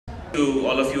To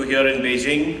all of you here in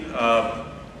Beijing.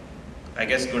 I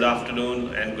guess good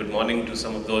afternoon and good morning to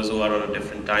some of those who are on a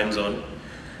different time zone.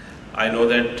 I know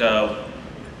that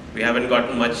we haven't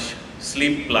gotten much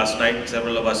sleep last night,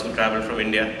 several of us who traveled from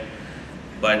India,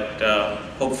 but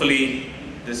hopefully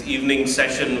this evening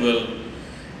session will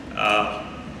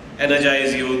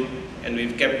energize you, and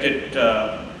we've kept it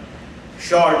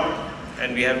short,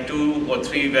 and we have 2 or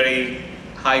 3 very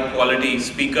high quality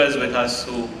speakers with us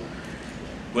who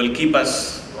will keep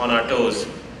us on our toes.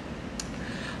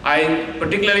 I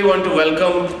particularly want to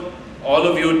welcome all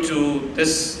of you to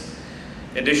this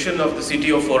edition of the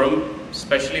CTO Forum,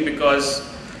 especially because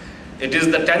it is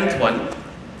the 10th one.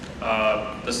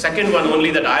 The second one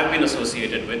only that I've been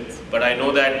associated with, but I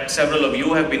know that several of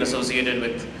you have been associated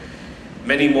with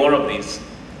many more of these.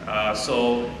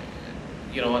 So,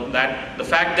 you know, that the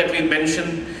fact that we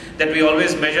mentioned that we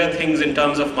always measure things in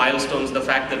terms of milestones, the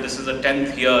fact that this is the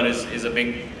 10th year is a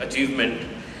big achievement.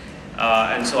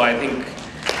 And so I think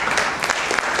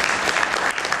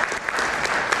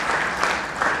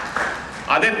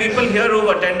are there people here who've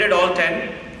attended all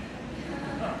 10?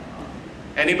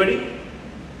 Anybody?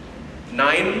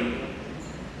 9?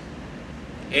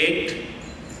 8?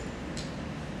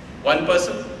 1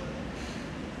 person?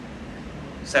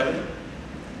 7?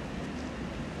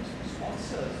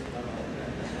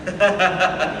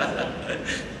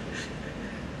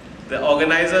 The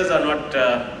organizers are not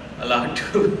allowed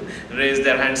to raise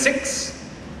their hand. 6?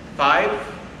 5?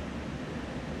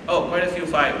 Oh, quite a few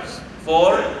 5s.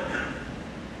 4?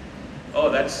 Oh,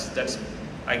 that's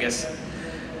I guess.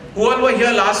 Who all were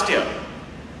here last year?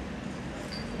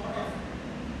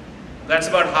 That's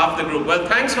about half the group. Well,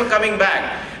 thanks for coming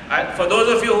back. For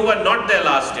those of you who were not there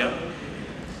last year,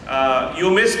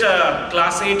 you missed a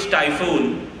Class 8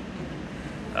 typhoon.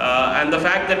 And the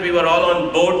fact that we were all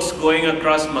on boats going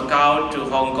across Macau to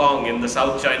Hong Kong in the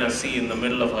South China Sea in the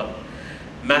middle of a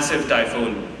massive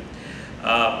typhoon.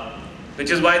 Which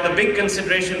is why the big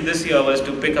consideration this year was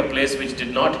to pick a place which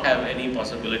did not have any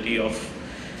possibility of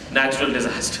natural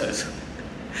disasters.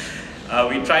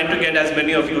 We tried to get as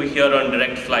many of you here on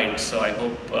direct flights, so I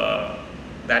hope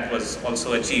that was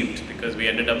also achieved, because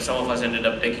some of us ended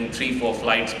up taking 3-4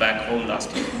 flights back home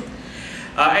last year.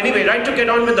 Anyway, right to get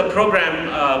on with the program,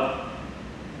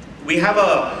 we have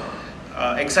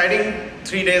a exciting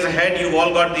 3 days ahead. You've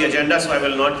all got the agenda, so I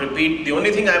will not repeat. The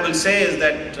only thing I will say is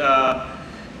that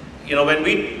you know, when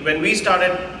we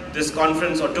started this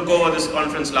conference or took over this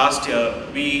conference last year,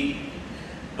 we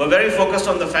were very focused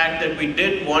on the fact that we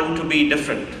did want to be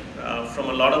different from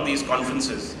a lot of these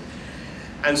conferences.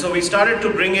 And so we started to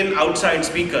bring in outside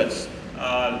speakers.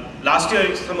 Last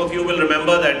year, some of you will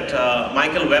remember that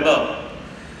Michael Weber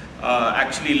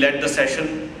actually led the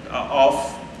session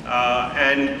off,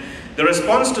 and the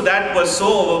response to that was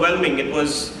so overwhelming. It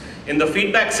was, in the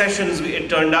feedback sessions, it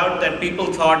turned out that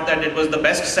people thought that it was the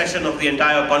best session of the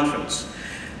entire conference.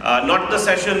 Not the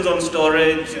sessions on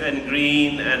storage and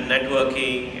green and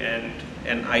networking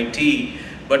and IT,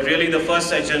 but really the first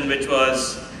session, which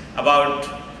was about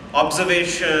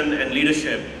observation and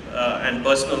leadership and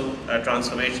personal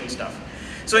transformation stuff.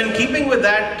 So in keeping with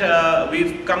that,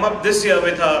 we've come up this year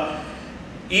with an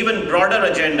even broader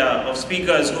agenda of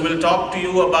speakers who will talk to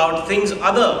you about things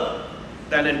other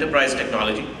than enterprise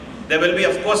technology. There will be,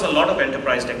 of course, a lot of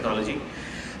enterprise technology.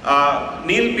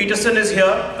 Neil Peterson is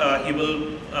here. He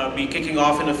will be kicking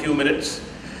off in a few minutes.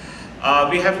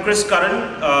 We have Chris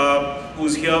Curran,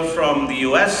 who's here from the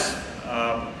US.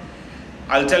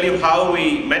 I'll tell you how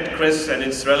we met Chris, and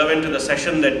it's relevant to the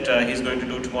session that he's going to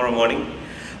do tomorrow morning.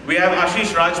 We have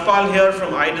Ashish Rajpal here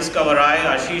from iDiscoverI.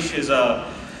 Ashish is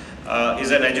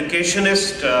an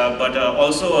educationist, but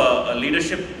also a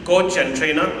leadership coach and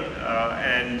trainer,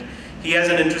 and he has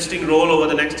an interesting role over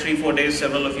the next 3-4 days.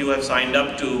 Several of you have signed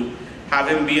up to have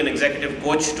him be an executive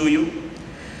coach to you.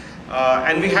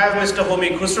 And we have Mr.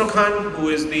 Homi Khusro Khan, who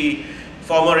is the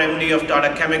former MD of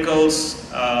Tata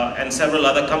Chemicals and several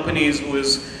other companies, who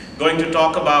is going to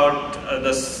talk about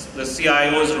the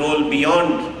CIO's role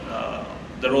beyond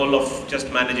the role of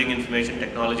just managing information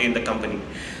technology in the company.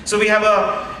 So we have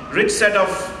a rich set of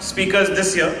speakers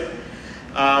this year.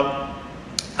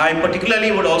 I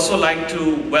particularly would also like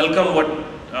to welcome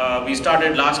what we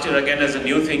started last year again as a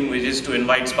new thing, which is to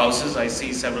invite spouses. I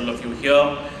see several of you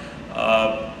here.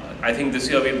 I think this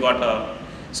year we've got a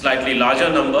slightly larger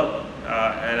number,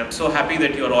 and I'm so happy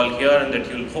that you're all here and that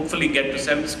you'll hopefully get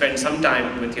to spend some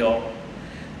time with your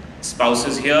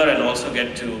spouses here and also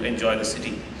get to enjoy the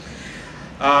city.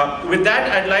 With that,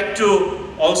 I'd like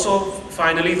to also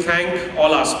finally thank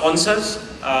all our sponsors,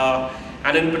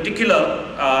 and in particular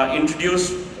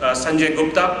introduce Sanjay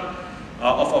Gupta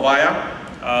of Avaya,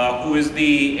 who is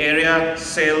the Area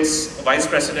Sales Vice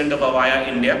President of Avaya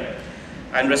India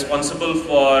and responsible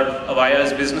for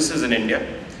Avaya's businesses in India.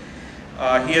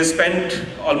 He has spent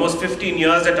almost 15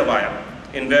 years at Avaya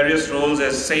in various roles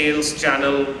as sales,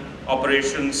 channel,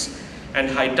 operations, and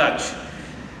high touch.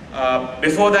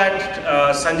 Before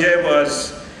that, Sanjay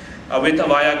was with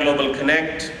Avaya Global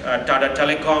Connect, Tata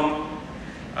Telecom,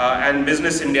 and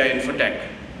Business India Infotech.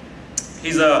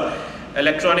 He's an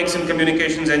electronics and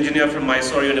communications engineer from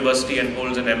Mysore University and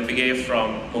holds an MBA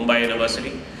from Mumbai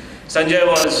University. Sanjay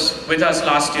was with us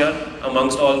last year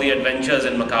amongst all the adventures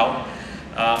in Macau.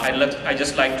 I'd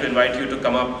just like to invite you to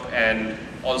come up and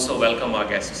also welcome our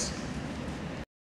guests.